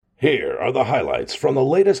Here are the highlights from the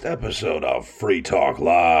latest episode of Free Talk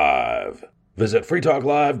Live. Visit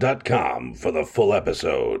freetalklive.com for the full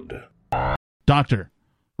episode. Dr.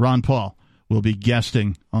 Ron Paul will be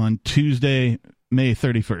guesting on Tuesday, May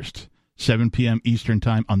 31st, 7 p.m. Eastern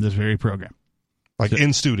Time on this very program. Like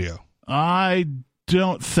in studio? I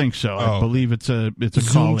don't think so. Oh, I believe it's a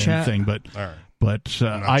call-in thing, but all right. But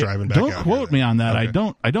don't quote me on that.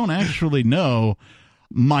 Okay. I don't actually know.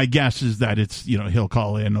 My guess is that it's, he'll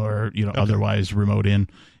call in or, otherwise remote in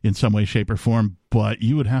some way, shape, or form. But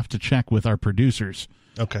you would have to check with our producers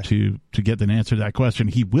to get an answer to that question.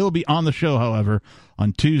 He will be on the show, however,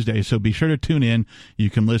 on Tuesday. So be sure to tune in. You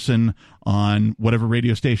can listen on whatever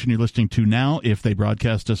radio station you're listening to now if they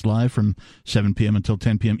broadcast us live from 7 p.m. until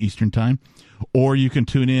 10 p.m. Eastern Time. Or you can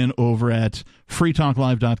tune in over at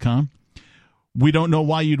freetalklive.com. We don't know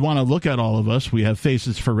why you'd want to look at all of us. We have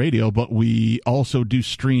faces for radio, but we also do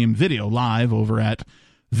stream video live over at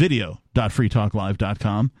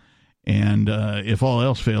video.freetalklive.com. And if all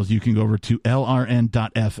else fails, you can go over to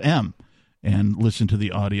lrn.fm and listen to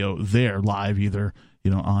the audio there live, either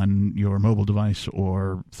on your mobile device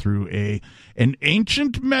or through an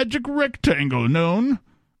ancient magic rectangle known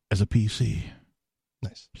as a PC.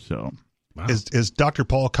 Nice. So... Wow. Is Dr.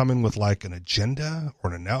 Paul coming with like an agenda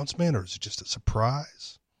or an announcement, or is it just a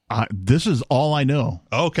surprise? This is all I know.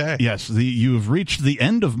 Okay. Yes, you have reached the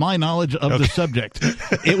end of my knowledge of the subject.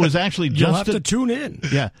 It was actually just... You'll have to tune in.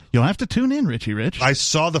 Yeah, you'll have to tune in, Richie Rich. I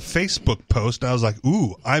saw the Facebook post, and I was like,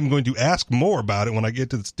 ooh, I'm going to ask more about it when I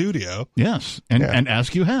get to the studio. Yes, and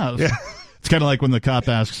ask you have. Yeah. It's kind of like when the cop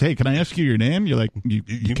asks, hey, can I ask you your name? You're like, you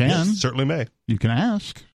can. Yes, certainly may. You can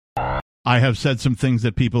ask. I have said some things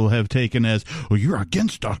that people have taken as, well, you're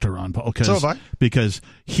against Dr. Ron Paul. So have I. Because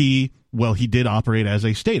he did operate as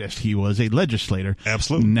a statist. He was a legislator.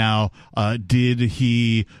 Absolutely. Now, did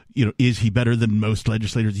he, is he better than most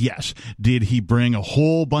legislators? Yes. Did he bring a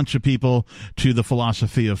whole bunch of people to the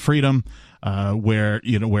philosophy of freedom?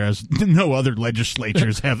 Whereas no other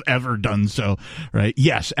legislatures have ever done so, right?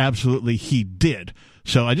 Yes, absolutely, he did.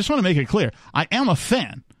 So I just want to make it clear. I am a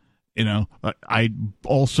fan. I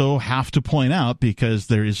also have to point out, because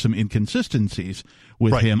there is some inconsistencies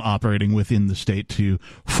with him operating within the state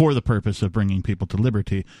for the purpose of bringing people to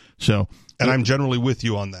liberty. So, and I'm generally with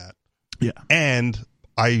you on that. Yeah. And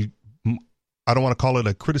I don't want to call it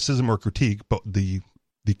a criticism or critique, but the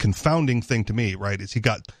confounding thing to me, right, is he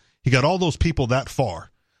got all those people that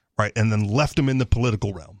far, right, and then left them in the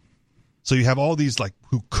political realm. So you have all these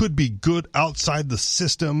who could be good outside the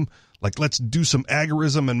system. Let's do some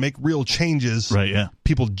agorism and make real changes. Right, yeah.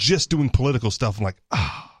 People just doing political stuff. I'm like,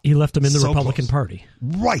 he left them in the Republican Party.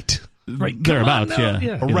 Right. Thereabouts,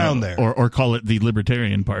 yeah. Around there. Or call it the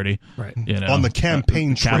Libertarian Party. Right. On the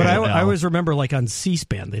campaign trail. But I always remember, on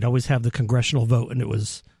C-SPAN, they'd always have the congressional vote, and it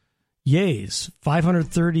was yeas,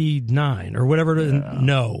 539, or whatever,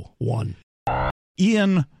 no, 1.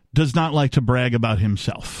 Ian does not like to brag about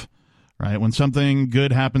himself. Right, when something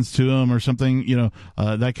good happens to him, or something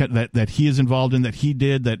that he is involved in, that he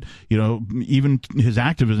did, that even his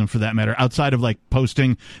activism for that matter, outside of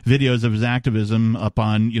posting videos of his activism up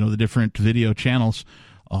on the different video channels,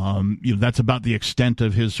 that's about the extent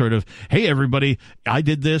of his sort of, hey everybody, I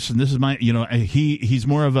did this and this is my, he's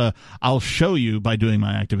more of a, I'll show you by doing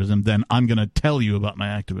my activism than I'm going to tell you about my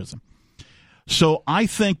activism. So I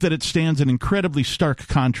think that it stands in incredibly stark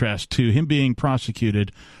contrast to him being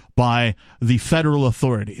prosecuted by the federal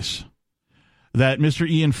authorities, that Mr.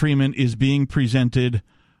 Ian Freeman is being presented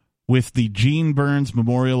with the Gene Burns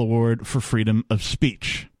Memorial Award for Freedom of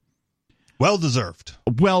Speech. Well deserved.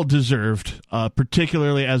 Well deserved,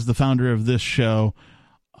 particularly as the founder of this show.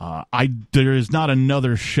 There is not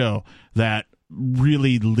another show that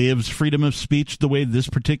really lives freedom of speech the way this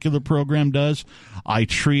particular program does. I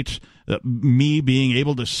treat me being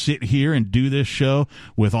able to sit here and do this show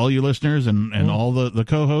with all you listeners and all the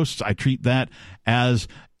co-hosts, I treat that as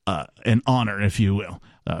an honor, if you will,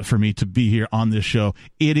 for me to be here on this show.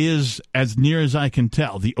 It is, as near as I can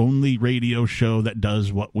tell, the only radio show that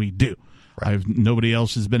does what we do. Nobody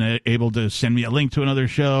else has been able to send me a link to another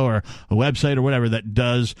show or a website or whatever that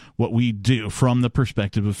does what we do from the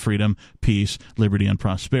perspective of freedom, peace, liberty, and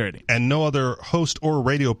prosperity. And no other host or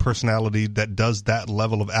radio personality that does that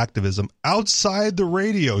level of activism outside the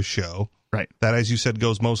radio show, right? That, as you said,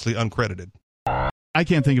 goes mostly uncredited. I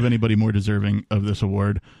can't think of anybody more deserving of this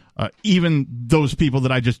award, even those people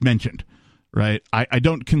that I just mentioned. Right, I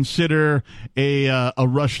don't consider a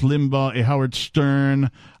Rush Limbaugh, a Howard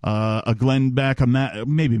Stern, a Glenn Beck,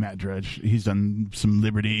 maybe Matt Drudge. He's done some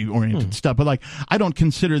liberty-oriented stuff, but I don't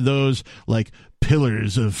consider those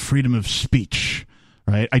pillars of freedom of speech.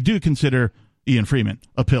 Right, I do consider Ian Freeman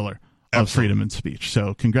a pillar of freedom of speech.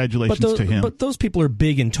 So congratulations to him. But those people are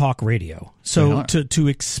big in talk radio. So to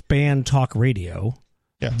expand talk radio,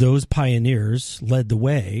 those pioneers led the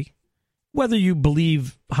way. Whether you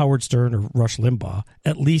believe Howard Stern or Rush Limbaugh,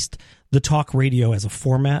 at least the talk radio as a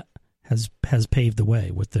format has paved the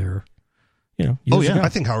way with their, years ago. I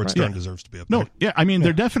think Howard Stern deserves to be up there. No, I mean,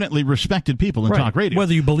 they're definitely respected people in talk radio.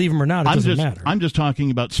 Whether you believe them or not, it doesn't matter. I'm just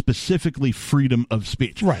talking about specifically freedom of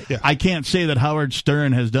speech. Right. Yeah. I can't say that Howard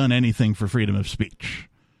Stern has done anything for freedom of speech.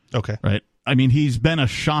 Okay. Right. I mean, he's been a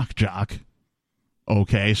shock jock.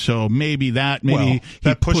 Okay, so maybe that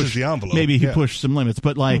pushes the envelope. Maybe he pushed some limits,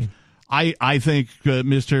 but I think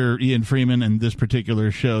Mr. Ian Freeman and this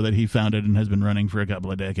particular show that he founded and has been running for a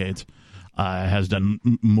couple of decades has done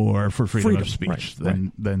more for freedom of speech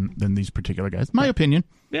than these particular guys. My opinion.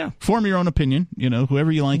 Yeah. Form your own opinion.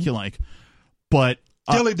 Whoever you like, you like. But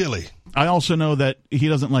dilly. I also know that he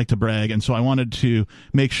doesn't like to brag, and so I wanted to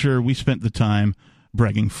make sure we spent the time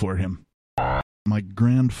bragging for him. My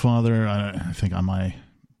grandfather, I think on my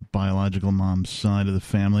biological mom's side of the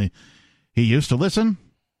family, he used to listen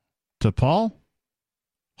to Paul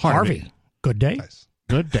Harvey. Good day. Nice.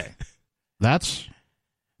 Good day. That's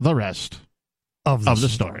the rest of the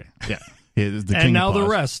story. Yeah. And now the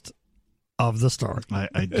rest of the story.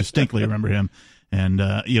 I distinctly remember him. And,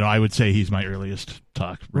 I would say he's my earliest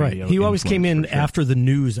talk radio. Right. He always came in after the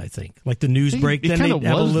news, I think. Like the news break. Then they'd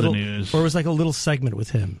have a little, or it was like a little segment with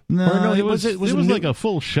him. No, it was like a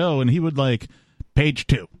full show, and he would page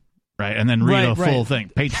 2, right? And then read a full thing.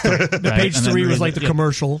 Page 3. Page 3 was like the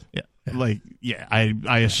commercial. Yeah.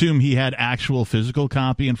 I assume he had actual physical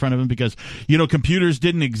copy in front of him because, computers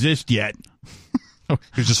didn't exist yet. He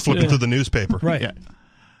was just flipping through the newspaper. Right. Yeah.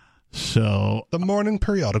 So. The morning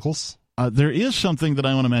periodicals. There is something that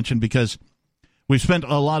I want to mention because we spent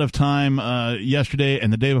a lot of time yesterday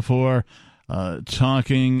and the day before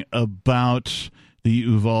talking about the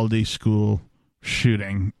Uvalde school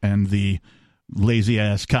shooting and the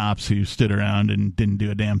lazy-ass cops who stood around and didn't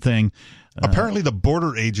do a damn thing. Apparently the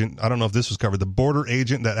border agent, I don't know if this was covered, the border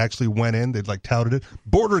agent that actually went in, they touted it,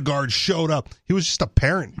 border guard showed up. He was just a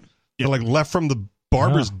parent. He left from the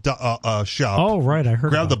barber's shop. Oh, right, I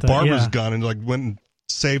heard grabbed about the barber's gun and went and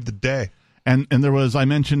saved the day. And there was, I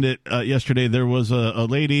mentioned it yesterday, there was a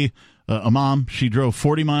lady, a mom, she drove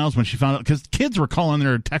 40 miles when she found out, because kids were calling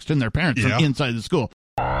or texting their parents from inside the school.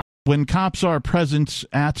 When cops are present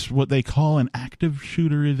at what they call an active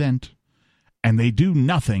shooter event, and they do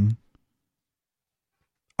nothing.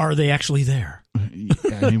 Are they actually there?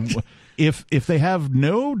 I mean, if they have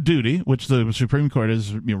no duty, which the Supreme Court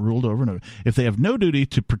has ruled over and over, if they have no duty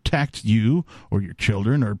to protect you or your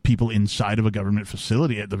children or people inside of a government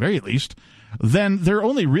facility at the very least, then their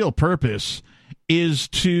only real purpose is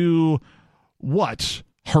to,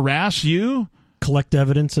 harass you? Collect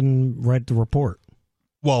evidence and write the report.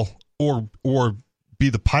 Well, or be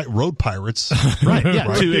the road pirates. Right,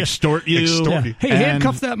 to extort you. Hey,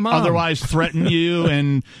 handcuff that mom. Otherwise threaten you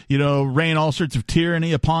and, rain all sorts of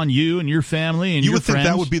tyranny upon you and your family and you your would friends.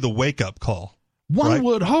 think that would be the wake-up call. One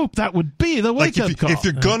would hope that would be the wake-up call. If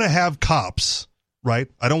you're going to have cops, right,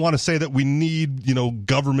 I don't want to say that we need,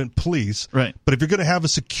 government police. Right. But if you're going to have a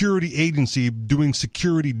security agency doing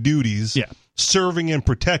security duties, serving and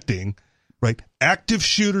protecting, right, active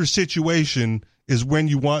shooter situation is when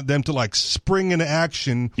you want them to spring into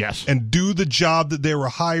action and do the job that they were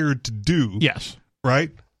hired to do. Yes.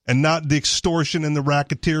 Right? And not the extortion and the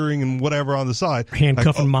racketeering and whatever on the side.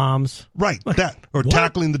 Handcuffing moms. Right. That. Or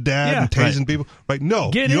tackling the dad and tasing people. Right.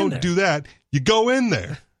 No, you don't do that. You go in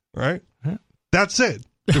there. Right? That's it.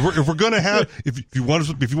 If we're going to have, if you want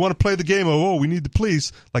to play the game of, we need the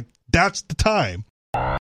police, that's the time.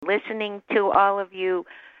 Listening to all of you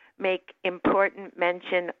make important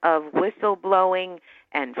mention of whistleblowing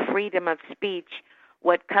and freedom of speech,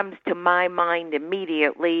 what comes to my mind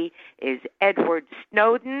immediately is Edward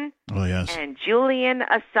Snowden and Julian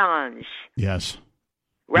Assange. Yes.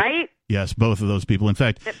 Right? Yes, both of those people. In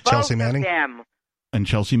fact, Chelsea Manning. And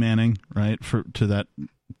Chelsea Manning, right, to that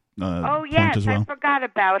point as well. I forgot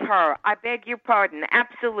about her. I beg your pardon.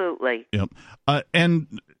 Absolutely. Yep.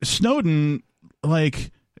 And Snowden,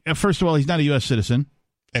 first of all, he's not a U.S. citizen.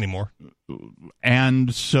 Anymore.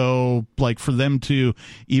 And so, for them to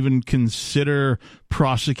even consider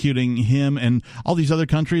prosecuting him, and all these other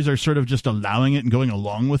countries are sort of just allowing it and going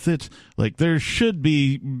along with it, there should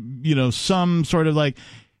be, some sort of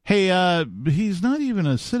hey, he's not even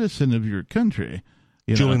a citizen of your country.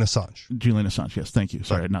 Julian Assange. Julian Assange, yes, thank you.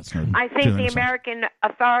 Sorry, not Snowden. I think Julian Assange. American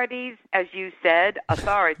authorities, as you said,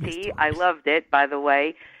 authority, I loved it, by the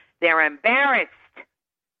way, they're embarrassed.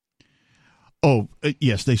 Oh,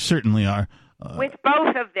 yes, they certainly are. With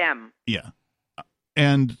both of them. Yeah.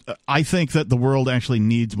 And I think that the world actually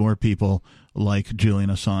needs more people like Julian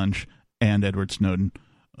Assange and Edward Snowden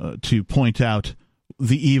to point out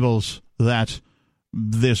the evils that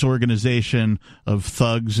this organization of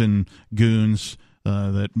thugs and goons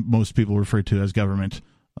that most people refer to as government,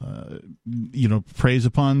 preys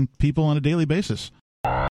upon people on a daily basis.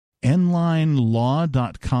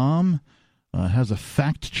 NLineLaw.com has a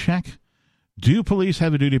fact check. Do police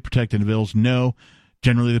have a duty to protect individuals? No.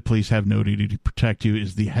 Generally, the police have no duty to protect you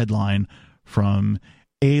is the headline from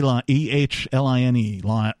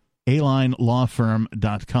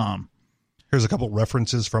AlineLawFirm.com. Here's a couple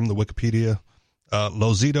references from the Wikipedia.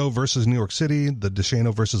 Lozito versus New York City, the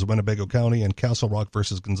DeShano versus Winnebago County, and Castle Rock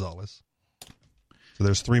versus Gonzales. So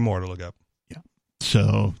there's 3 more to look up. Yeah.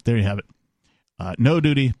 So there you have it. No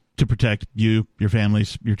duty to protect you, your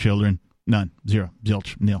families, your children. None. Zero.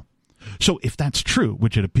 Zilch. Nil. So if that's true,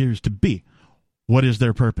 which it appears to be, what is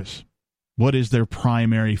their purpose? What is their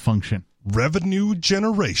primary function? Revenue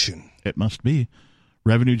generation. It must be.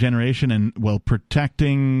 Revenue generation and,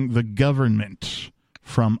 protecting the government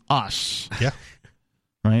from us. Yeah.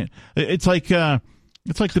 Right? It's like the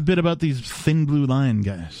bit about these thin blue line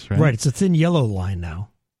guys, right? Right. It's a thin yellow line now.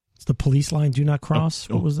 It's the police line, do not cross.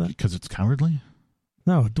 What was that? Because it's cowardly?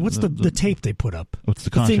 No. What's the tape they put up? What's the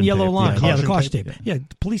caution thin yellow tape? line. Yeah, the caution tape. tape. Yeah,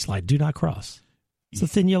 the police line, do not cross. It's a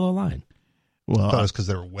thin yellow line. Well, I thought it was because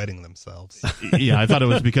they were wetting themselves. Yeah, I thought it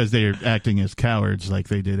was because they were acting as cowards like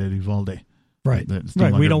they did at Uvalde. Right.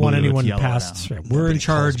 Right. We don't want blue, anyone it's past. now. We're Nobody in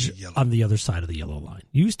charge calls me yellow. on the other side of the yellow line.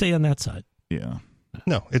 You stay on that side. Yeah.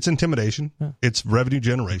 No, it's intimidation. Yeah. It's revenue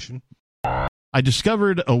generation. I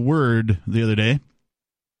discovered a word the other day.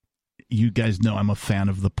 You guys know I'm a fan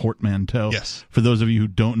of the portmanteau. Yes. For those of you who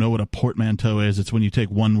don't know what a portmanteau is, it's when you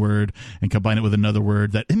take one word and combine it with another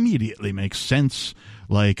word that immediately makes sense,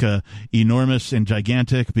 like enormous and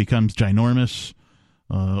gigantic becomes ginormous,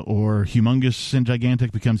 or humongous and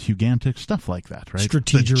gigantic becomes hugantic, stuff like that, right? The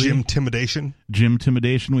Strategery.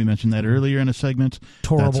 Gym-timidation, we mentioned that earlier in a segment.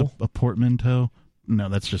 Torable. That's a portmanteau. No,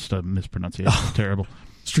 that's just a mispronunciation. It's terrible.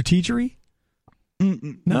 Strategery?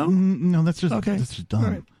 No? No, that's just, Okay. that's just dumb.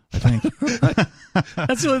 All right. I think.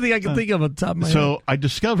 That's the only thing I can think of on the top of my head. So I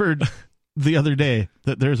discovered the other day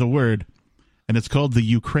that there's a word, and it's called the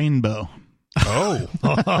Ukraine bow.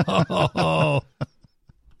 Oh.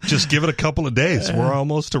 Just give it a couple of days. We're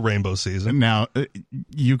almost to rainbow season. Now,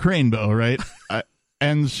 Ukraine bow, right?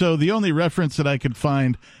 And so the only reference that I could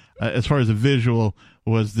find as far as a visual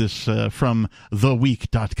was this from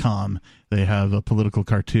theweek.com. They have a political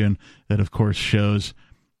cartoon that, of course, shows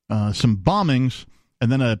some bombings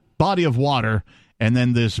and then a body of water, and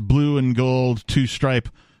then this blue and gold 2-stripe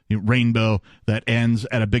rainbow that ends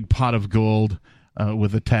at a big pot of gold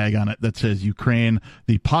with a tag on it that says Ukraine.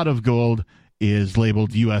 The pot of gold is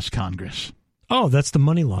labeled U.S. Congress. Oh, that's the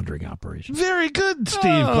money laundering operation. Very good,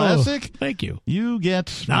 Steve Classic. Thank you. You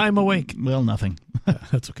get... Now I'm awake. Well, nothing.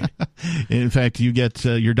 That's okay. In fact, you get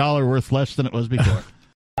your dollar worth less than it was before.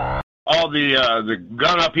 All the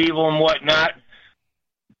gun upheaval and whatnot.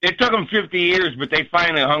 It took them 50 years, but they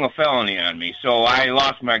finally hung a felony on me, so I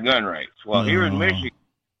lost my gun rights. Well, here in Michigan,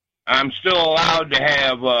 I'm still allowed to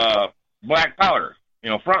have black powder,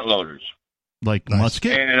 front loaders. Like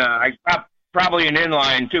musket? And I probably an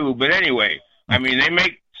inline too, but anyway, I mean they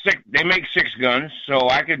make 6 guns, so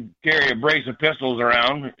I could carry a brace of pistols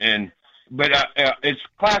around, but it's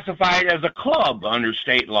classified as a club under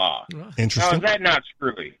state law. Interesting. Now, is that not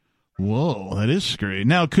screwy? Whoa, that is screwy.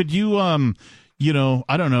 Now, could you, I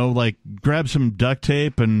don't know, like grab some duct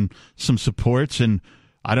tape and some supports and,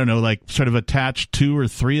 I don't know, like sort of attach 2 or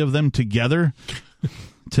 3 of them together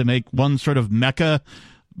to make one sort of mecha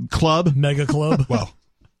club? Mega club? Well,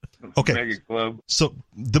 okay. Mega club. So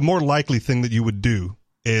the more likely thing that you would do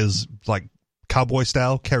is like cowboy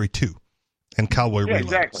style, carry 2 and cowboy reload.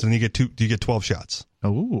 Exactly. So then you get 12 shots.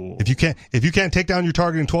 Oh. If you can't take down your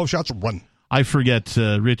target in 12 shots, run. I forget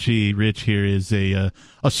Rich here is a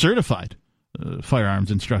certified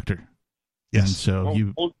firearms instructor. Yes. And so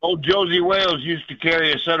Old Josie Wales used to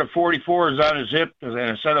carry a set of 44s on his hip and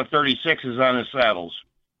a set of 36s on his saddles.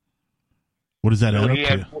 What does that So add he up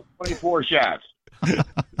had 24 shots. to?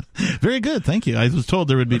 Very good. Thank you. I was told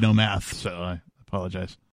there would be no math, so I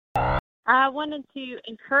apologize. I wanted to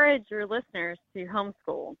encourage your listeners to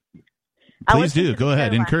homeschool. Please do. Go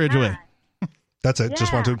ahead. Encourage away. That's it.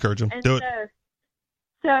 Just want to encourage them. Do it.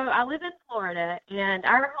 So I live in Florida, and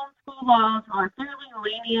our homeschool laws are fairly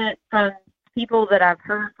lenient from people that I've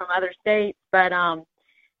heard from other states. But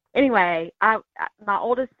anyway, my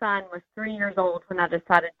oldest son was 3 years old when I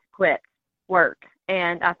decided to quit work.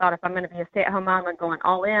 And I thought if I'm going to be a stay-at-home mom, I'm going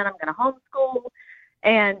all in. I'm going to homeschool.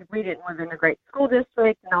 And we didn't live in a great school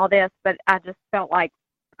district and all this, but I just felt like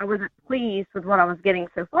I wasn't pleased with what I was getting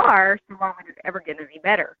so far, so why would it ever get any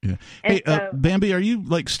better? Yeah. And hey, Bambi, are you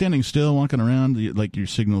like standing still, walking around? Like your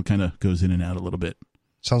signal kind of goes in and out a little bit.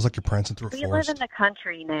 Sounds like you're prancing through a we forest. live in the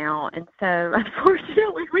country now, and so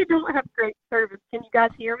unfortunately we don't have great service. Can you guys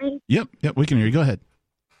hear me? Yep, we can hear you. Go ahead.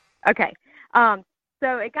 Okay.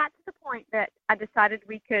 So it got to the point that I decided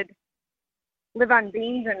we could live on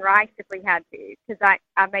beans and rice if we had to, because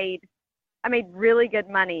I made really good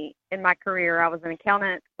money in my career. I was an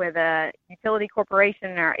accountant with a utility corporation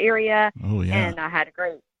in our area, and I had a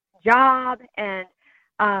great job. And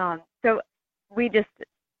so we just,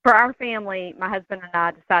 for our family, my husband and I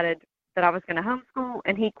decided that I was going to homeschool,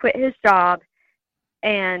 and he quit his job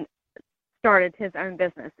and started his own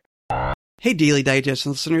business. Hey Daily Digest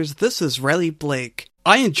listeners, this is Riley Blake.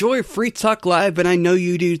 I enjoy Free Talk Live, and I know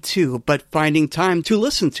you do too, but finding time to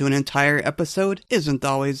listen to an entire episode isn't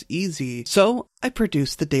always easy, so I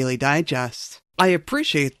produce the Daily Digest. I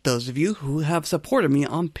appreciate those of you who have supported me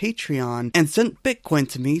on Patreon and sent Bitcoin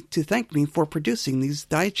to me to thank me for producing these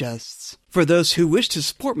digests. For those who wish to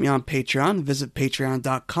support me on Patreon, visit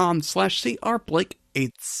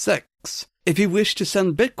patreon.com/crblake86. If you wish to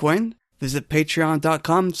send Bitcoin, visit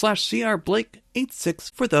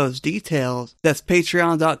patreon.com/crblake86 for those details. That's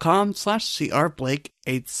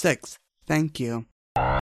patreon.com/crblake86. Thank you.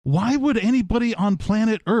 Why would anybody on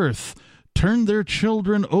planet Earth turn their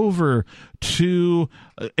children over to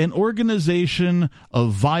an organization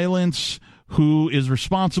of violence who is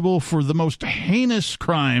responsible for the most heinous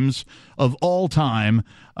crimes of all time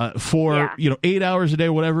for 8 hours a day,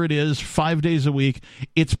 whatever it is, 5 days a week?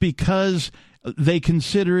 It's because they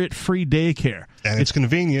consider it free daycare. And it's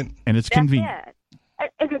convenient. And it's convenient. It.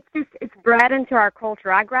 It's bred into our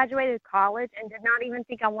culture. I graduated college and did not even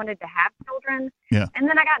think I wanted to have children. Yeah. And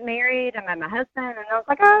then I got married. I met my husband, and I was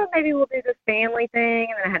like, oh, maybe we'll do this family thing.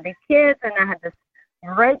 And then I had these kids, and I had this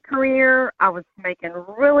great career. I was making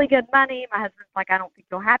really good money. My husband's like, I don't think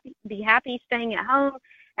you'll be happy staying at home.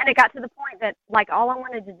 And it got to the point that, like, all I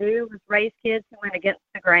wanted to do was raise kids who went against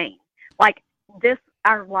the grain. Like,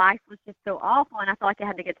 our life was just so awful, and I felt like I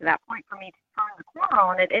had to get to that point for me to turn the corner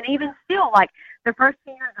on it. And even still, like, the first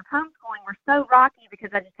 2 years of homeschooling were so rocky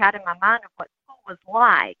because I just had in my mind of what school was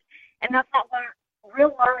like. And that's not where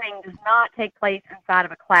real learning does not take place inside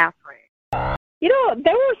of a classroom. You know,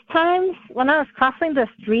 there was times when I was crossing the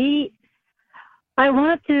street, I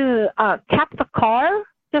wanted to tap the car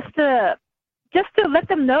just to let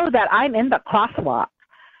them know that I'm in the crosswalk.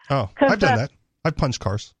 Oh, I've done that. I've punched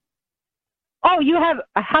cars. Oh, you have?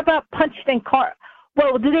 How about punched in car?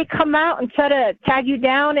 Well, do they come out and try to tag you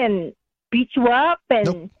down and beat you up? And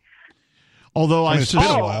nope. Although I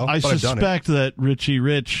suspect that Richie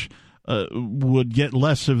Rich would get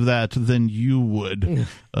less of that than you would,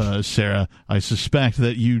 Sarah. I suspect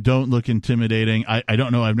that you don't look intimidating. I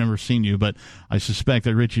don't know. I've never seen you, but I suspect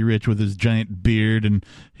that Richie Rich with his giant beard and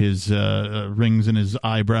his rings in his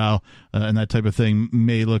eyebrow and that type of thing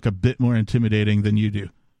may look a bit more intimidating than you do.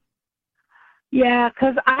 Yeah,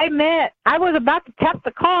 because I was about to tap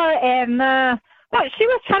the car, and she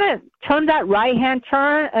was trying to turn that right-hand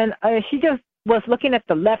turn, and she just was looking at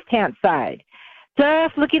the left-hand side,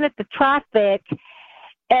 just looking at the traffic,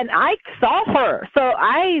 and I saw her. So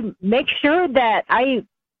I make sure that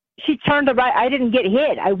she turned the right. I didn't get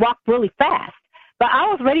hit. I walked really fast. But I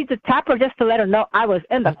was ready to tap her just to let her know I was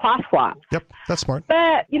in the crosswalk. Yep, that's smart.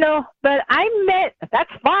 But,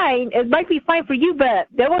 that's fine. It might be fine for you, but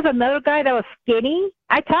there was another guy that was skinny.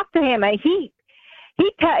 I talked to him, and he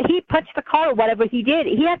punched the car or whatever he did.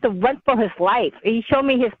 He had to run for his life. He showed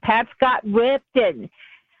me his pants got ripped, and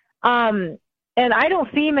I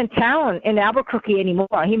don't see him in town in Albuquerque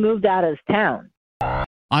anymore. He moved out of his town.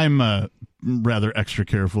 I'm rather extra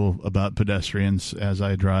careful about pedestrians as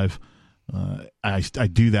I drive. I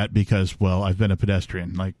do that because, well, I've been a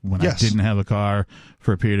pedestrian. Like when I didn't have a car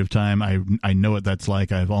for a period of time, I know what that's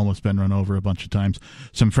like. I've almost been run over a bunch of times.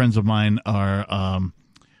 Some friends of mine are,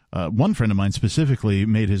 one friend of mine specifically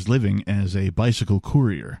made his living as a bicycle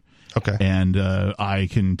courier. Okay. And I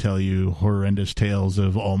can tell you horrendous tales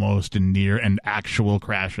of almost and near and actual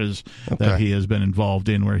crashes that he has been involved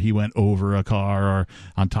in, where he went over a car or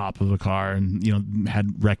on top of a car and,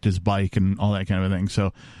 had wrecked his bike and all that kind of thing.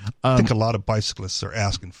 So I think a lot of bicyclists are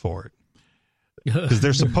asking for it because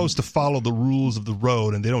they're supposed to follow the rules of the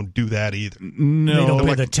road, and they don't do that either. No, they don't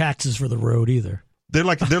pay the taxes for the road either. They're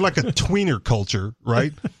like a tweener culture,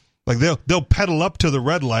 right? Like they'll pedal up to the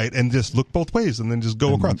red light and just look both ways and then just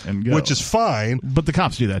go across, and go. which is fine. But the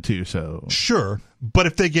cops do that too, so sure. But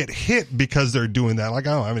if they get hit because they're doing that, like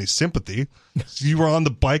I don't have any sympathy. You were on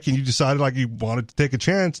the bike and you decided like you wanted to take a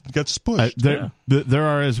chance and got spushed. There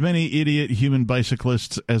are as many idiot human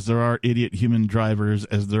bicyclists as there are idiot human drivers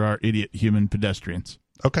as there are idiot human pedestrians.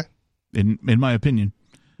 Okay, in my opinion.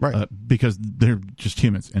 Right, because they're just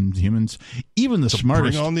humans, and humans, even the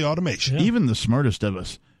smartest, bring on the automation. Even the smartest of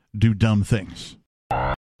us do dumb things.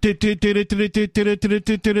 Breaking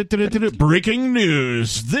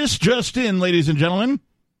news! This just in, ladies and gentlemen.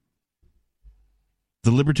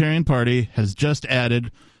 The Libertarian Party has just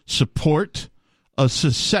added support of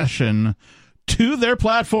secession to their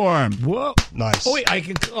platform. Whoa! Nice. Oh wait, I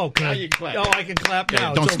can. Okay. Now you can clap. Oh, I can clap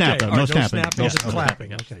now. Don't it's snap okay. though. No snapping. Just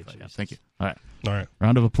clapping. Okay. Thank you. All right.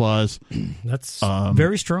 Round of applause. That's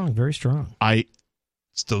very strong. Very strong.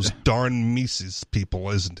 It's those darn Mises people,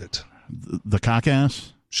 isn't it? The cock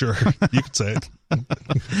ass. Sure, you could say it.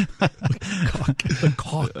 The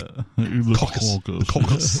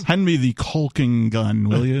caucus. Hand me the caulking gun,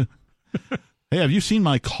 will you? Hey, have you seen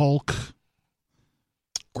my caulk?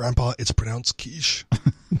 Grandpa, it's pronounced quiche.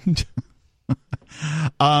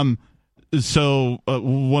 So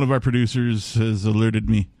one of our producers has alerted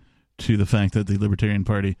me to the fact that the Libertarian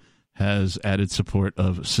Party has added support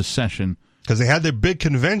of secession. Because they had their big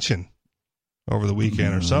convention over the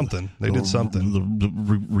weekend or something. They did something. The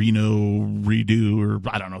Reno redo, or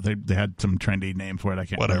I don't know. They had some trendy name for it. I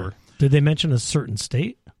can't remember. Did they mention a certain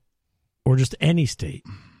state? Or just any state?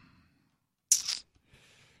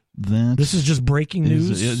 This is just breaking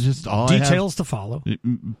news. Just all details to follow.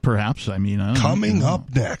 Perhaps. I mean, coming up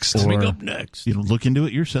next. Look into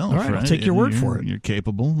it yourself. All right, I'll take your word for it. You're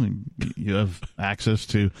capable. You have access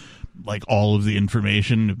to like all of the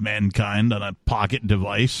information of mankind on a pocket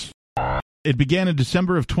device. It began in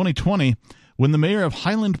December of 2020 when the mayor of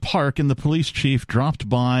Highland Park and the police chief dropped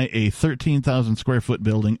by a 13,000 square foot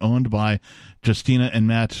building owned by Justina and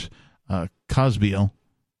Matt Cosbiel.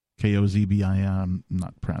 Kozbi, I'm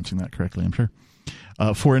not pronouncing that correctly, I'm sure.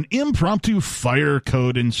 For an impromptu fire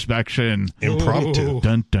code inspection. Impromptu.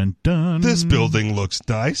 Dun, dun, dun. This building looks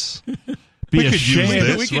nice. We could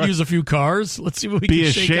use a few cars. Let's see what we can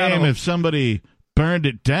shake out. Be a shame if somebody burned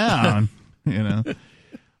it down. The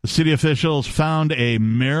city officials found a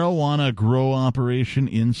marijuana grow operation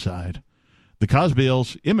inside. The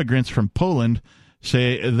Cosbiels, immigrants from Poland,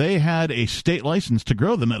 say they had a state license to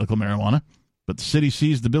grow the medical marijuana, but the city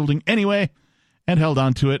seized the building anyway and held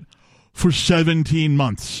on to it for 17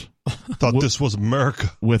 months. Thought this was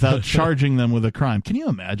America. Without charging them with a crime. Can you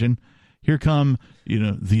imagine? Here come,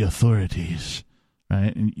 the authorities,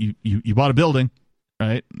 right? And you bought a building,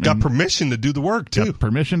 right? Got permission to do the work, too. Got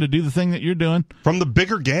permission to do the thing that you're doing. From the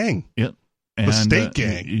bigger gang. Yep. And, the state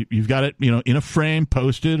gang. You've got it, in a frame,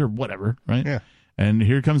 posted or whatever, right? Yeah. And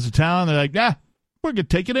here comes the town. They're like, we're going to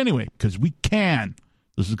take it anyway because we can.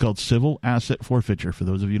 This is called civil asset forfeiture, for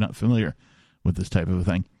those of you not familiar with this type of a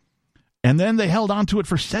thing. And then they held on to it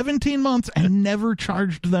for 17 months and never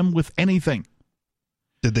charged them with anything.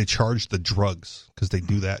 Did they charge the drugs? Because they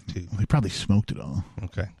do that, too. They probably smoked it all.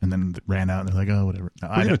 Okay. And then it ran out, and they're like, oh, whatever. We're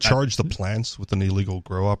going to charge the plants with an illegal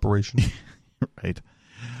grow operation? Right.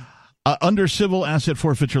 Under civil asset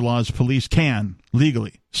forfeiture laws, police can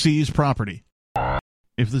legally seize property.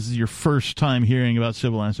 If this is your first time hearing about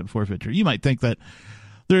civil asset forfeiture, you might think that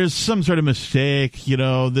there's some sort of mistake,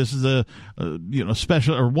 this is a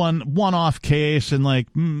special or one-off case, and like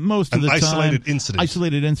most of the time,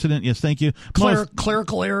 isolated incident. Yes, thank you.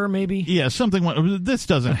 Clerical error, maybe. Yeah, something. This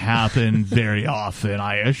doesn't happen very often.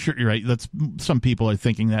 I assure you, right? That's some people are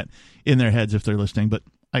thinking that in their heads if they're listening, but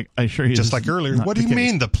I assure you, just like earlier. What do you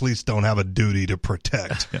mean the police don't have a duty to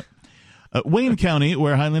protect? Yeah. Wayne County,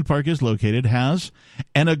 where Highland Park is located, has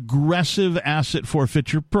an aggressive asset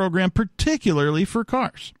forfeiture program, particularly for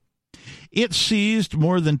cars. It seized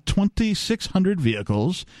more than 2,600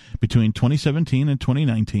 vehicles between 2017 and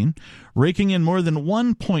 2019, raking in more than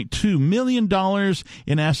 $1.2 million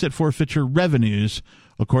in asset forfeiture revenues,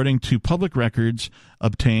 according to public records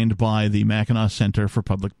obtained by the Mackinac Center for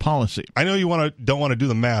Public Policy. I know you don't want to do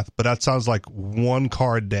the math, but that sounds like one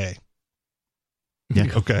car a day. Yeah.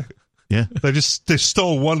 Okay. Yeah, they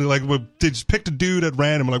stole one. Like they just picked a dude at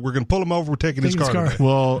random. Like we're gonna pull him over. We're taking his car.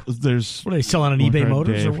 Well, there's what are they selling on eBay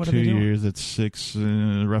Motors or what? 2 years. It's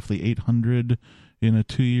roughly 800 in a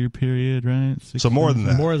 2-year period, right? So more than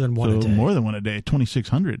that. More than one a day. More than one a day.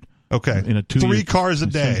 2,600. Okay. In a 2 3 cars a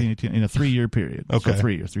day 17, 18, in a 3-year period. Okay. So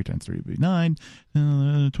 3 years. 3 times 3 would be 9.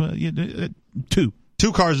 12. 2.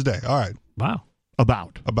 2 cars a day. All right. Wow.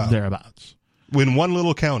 About thereabouts. In one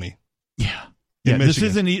little county. Yeah. Yeah,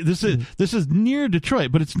 Michigan. this is near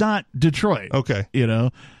Detroit, but it's not Detroit. Okay.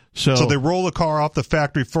 So they roll the car off the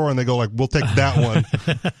factory floor and they go like, we'll take that one.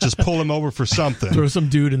 Just pull him over for something. Throw some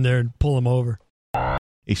dude in there and pull him over. A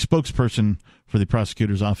spokesperson for the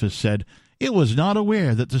prosecutor's office said it was not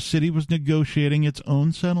aware that the city was negotiating its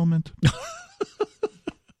own settlement.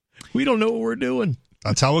 We don't know what we're doing.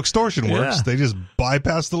 That's how extortion works. Yeah. They just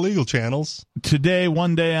bypass the legal channels. Today,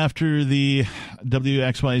 one day after the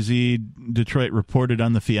WXYZ Detroit reported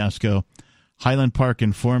on the fiasco, Highland Park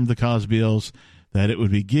informed the Cosbeals that it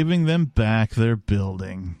would be giving them back their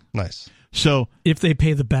building. Nice. So, if they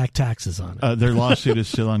pay the back taxes on it. Their lawsuit is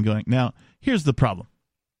still ongoing. Now, here's the problem.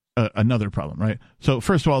 Another problem, right? So,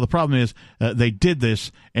 first of all, the problem is they did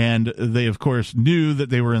this, and they, of course, knew that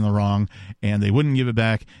they were in the wrong, and they wouldn't give it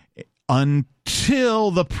back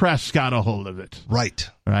until the press got a hold of it. Right.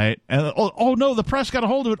 And, oh, no, the press got a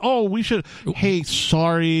hold of it. Oh, we should. Hey,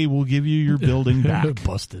 sorry, we'll give you your building back.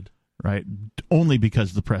 Busted. Right. Only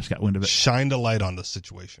because the press got wind of it. Shined a light on the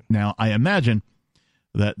situation. Now, I imagine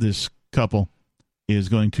that this couple is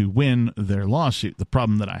going to win their lawsuit. The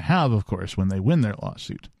problem that I have, of course, when they win their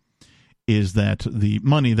lawsuit is that the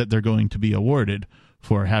money that they're going to be awarded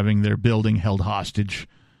for having their building held hostage,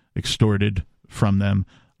 extorted from them,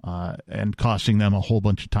 and costing them a whole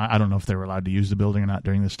bunch of time. I don't know if they were allowed to use the building or not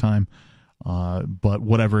during this time, but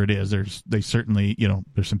whatever it is, they certainly,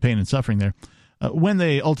 there's some pain and suffering there. When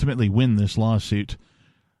they ultimately win this lawsuit,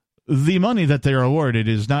 the money that they're awarded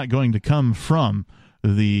is not going to come from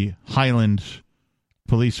the Highland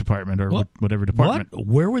Police Department or whatever department. What?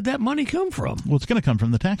 Where would that money come from? Well, it's going to come from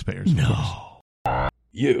the taxpayers. No.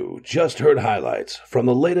 You just heard highlights from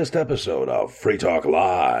the latest episode of Free Talk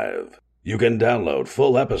Live. You can download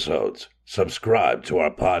full episodes, subscribe to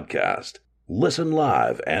our podcast, listen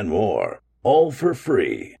live, and more, all for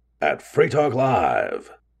free at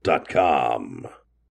freetalklive.com.